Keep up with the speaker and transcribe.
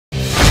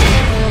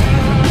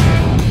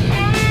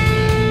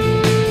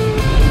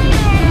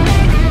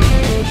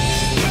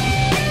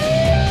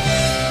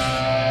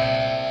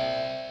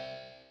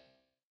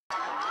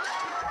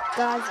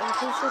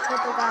so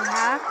Koto got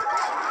hacked.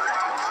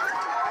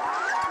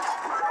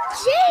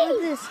 Jay! Look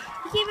at this.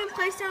 He can't even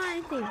place down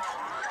anything.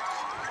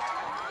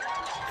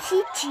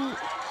 Chi-Chi.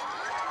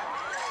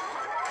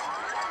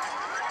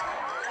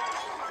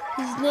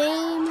 His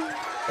name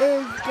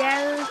is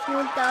Darius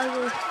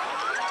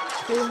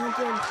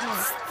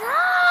 1310.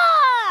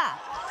 Stop!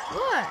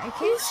 What? I can't.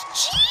 He's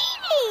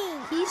cheating!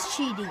 He's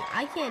cheating.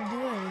 I can't do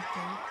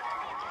anything.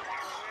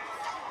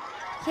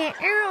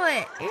 Can't arrow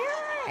it.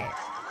 Arrow it.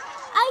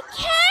 I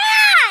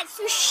can't!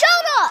 So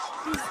shut up!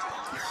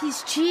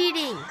 He's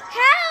cheating.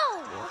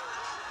 How?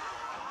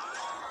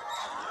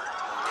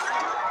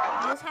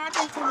 This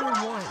happened to me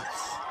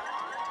once.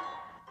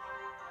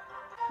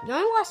 You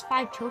only lost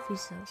 5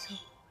 trophies though, so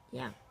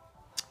yeah.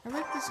 I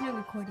like this new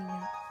recording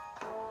app.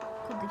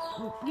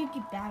 You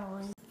keep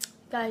battling.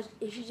 Guys,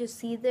 if you just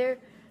see there,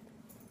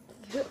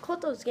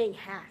 Koto's getting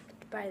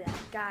hacked by that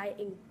guy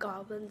in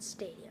Goblin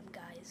Stadium,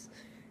 guys.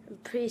 I'm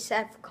pretty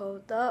sad for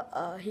Koto.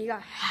 He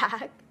got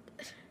hacked.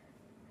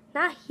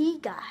 Not he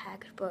got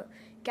hacked, but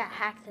got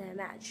hacked in a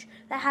match.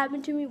 That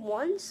happened to me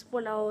once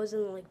when I was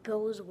in like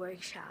Bill's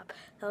workshop.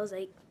 That was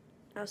like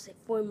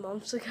 4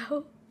 months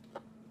ago.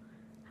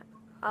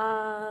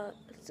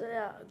 So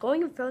yeah,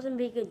 going in Frozen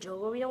Peak and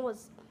Jungle Arena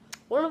was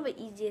one of the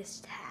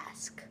easiest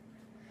tasks.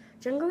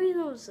 Jungle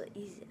Arena was the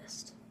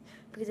easiest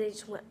because I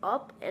just went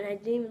up and I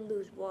didn't even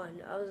lose one.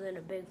 I was in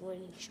a big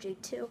winning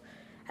streak too.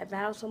 I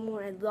battled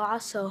someone and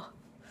lost, so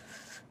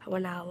I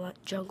went out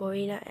Jungle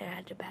Arena and I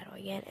had to battle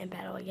again and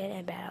battle again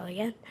and battle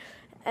again.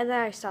 And then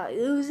I started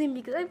losing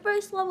because I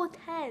first level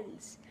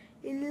 10s,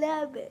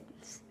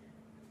 11s.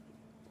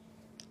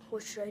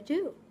 What should I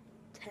do?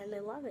 10,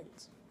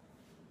 11s.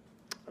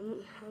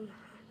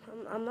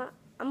 I'm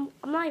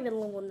not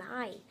even level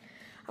 9.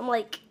 I'm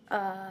like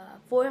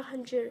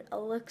 400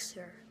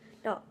 elixir,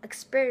 no,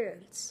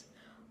 experience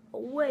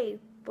away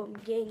from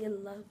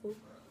getting level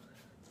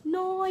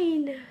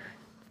 9.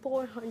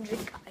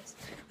 400, guys.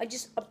 I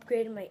just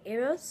upgraded my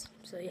arrows,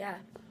 so yeah,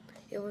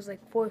 it was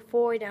like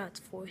 4.4, now it's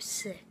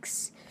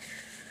 4.6.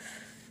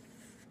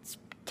 It's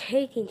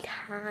taking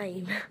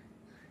time.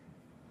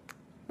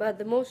 But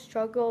the most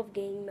struggle of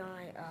getting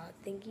my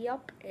thingy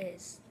up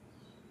is,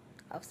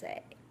 I'll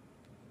say,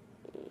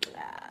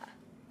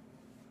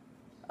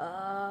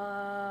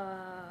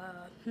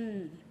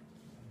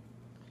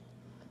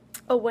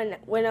 oh,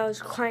 when I was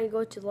trying to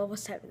go to level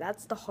 7,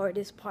 that's the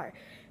hardest part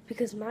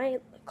because my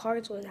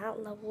cards were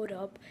not leveled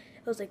up.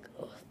 It was like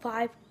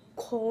 5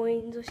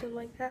 coins or something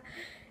like that,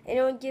 and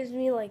it gives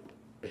me like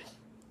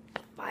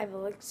 5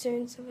 elixir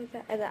and stuff like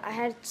that, and I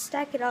had to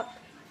stack it up.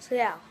 So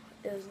yeah,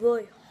 it was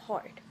really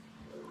hard.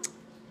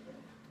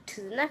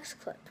 To the next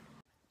clip.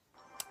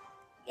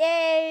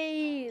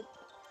 Yay!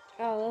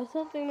 Oh, there's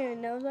something in your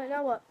nose right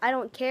now, but I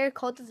don't care.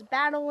 Koto's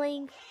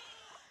battling.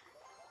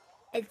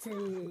 It's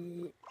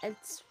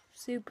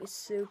super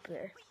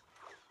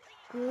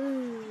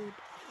good.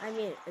 I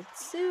mean,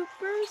 it's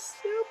super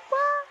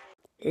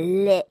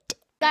lit.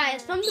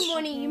 Guys, from the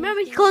morning, you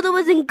remember Koto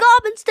was in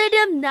Goblin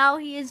Stadium. Now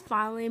he is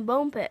finally in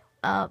Bone Pit.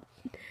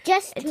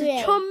 Just it's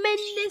today. A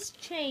tremendous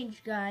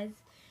change, guys.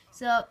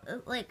 So,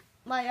 like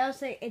I was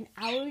saying, an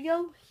hour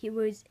ago, he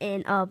was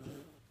in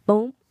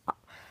Goblin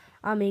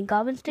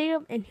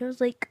Stadium, and he was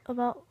like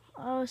about,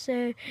 I would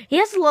say, he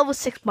has a level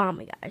 6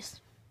 bomber,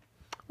 guys.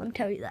 Let me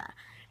tell you that.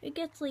 It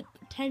gets like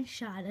 10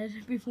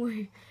 shotted before,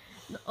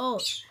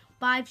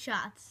 5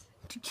 shots.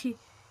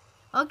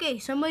 Okay,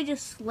 somebody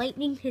just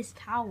lightning his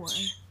tower.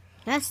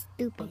 That's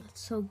stupid. Oh, that's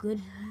so good.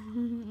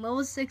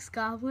 Level 6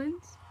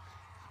 goblins,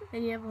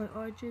 and you have like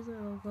archers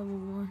or level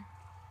 1.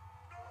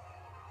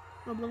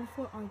 Oh, level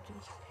 4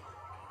 archers.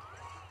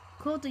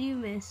 Koto, you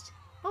missed.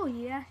 Oh,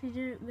 you actually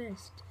didn't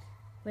miss.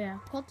 But yeah,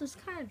 Koto's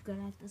kind of good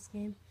at this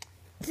game.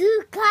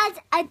 Dude, guys,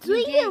 I threw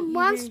you in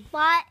one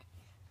spot.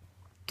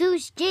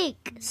 Dude,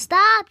 Jake,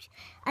 stop.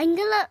 I'm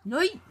gonna...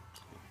 No.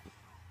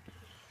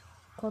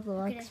 Koto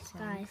likes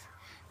guys.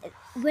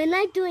 When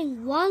I'm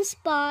doing one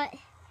spot,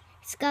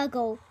 it's gotta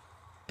go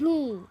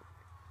boom.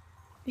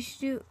 We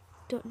should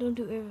don't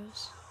do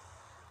arrows.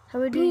 How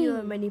about do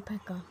your mini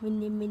P.E.K.K.A?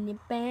 Mini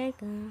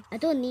P.E.K.K.A. I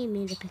don't need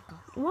mini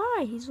P.E.K.K.A.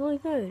 Why? He's really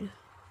good.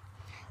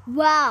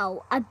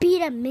 Wow, I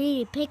beat a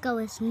mini P.E.K.K.A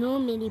with no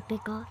mini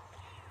P.E.K.K.A.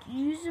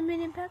 Use a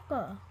mini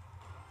P.E.K.K.A.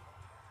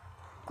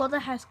 Koto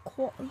has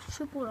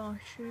triple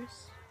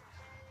archers.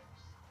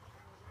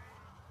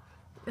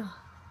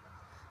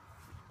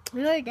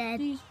 You're dead.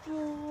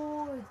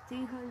 Destroy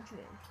 300.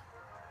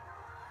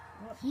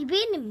 He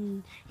beat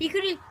me. He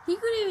couldn't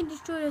even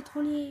destroy a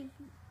 28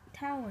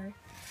 tower.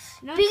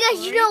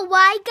 Because you know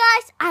why,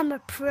 guys? I'm a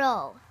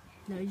pro.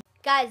 No.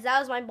 Guys, that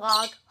was my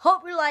vlog.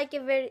 Hope you like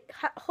it.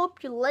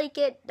 Hope you like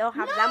it. Don't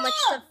have that much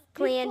stuff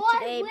planned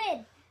today.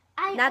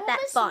 Not that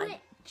fun.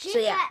 So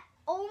yeah.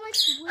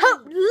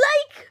 Hope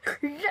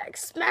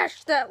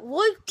smash that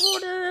like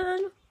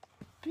button.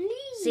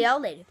 Please. See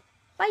y'all later.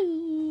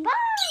 Bye.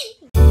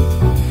 Bye.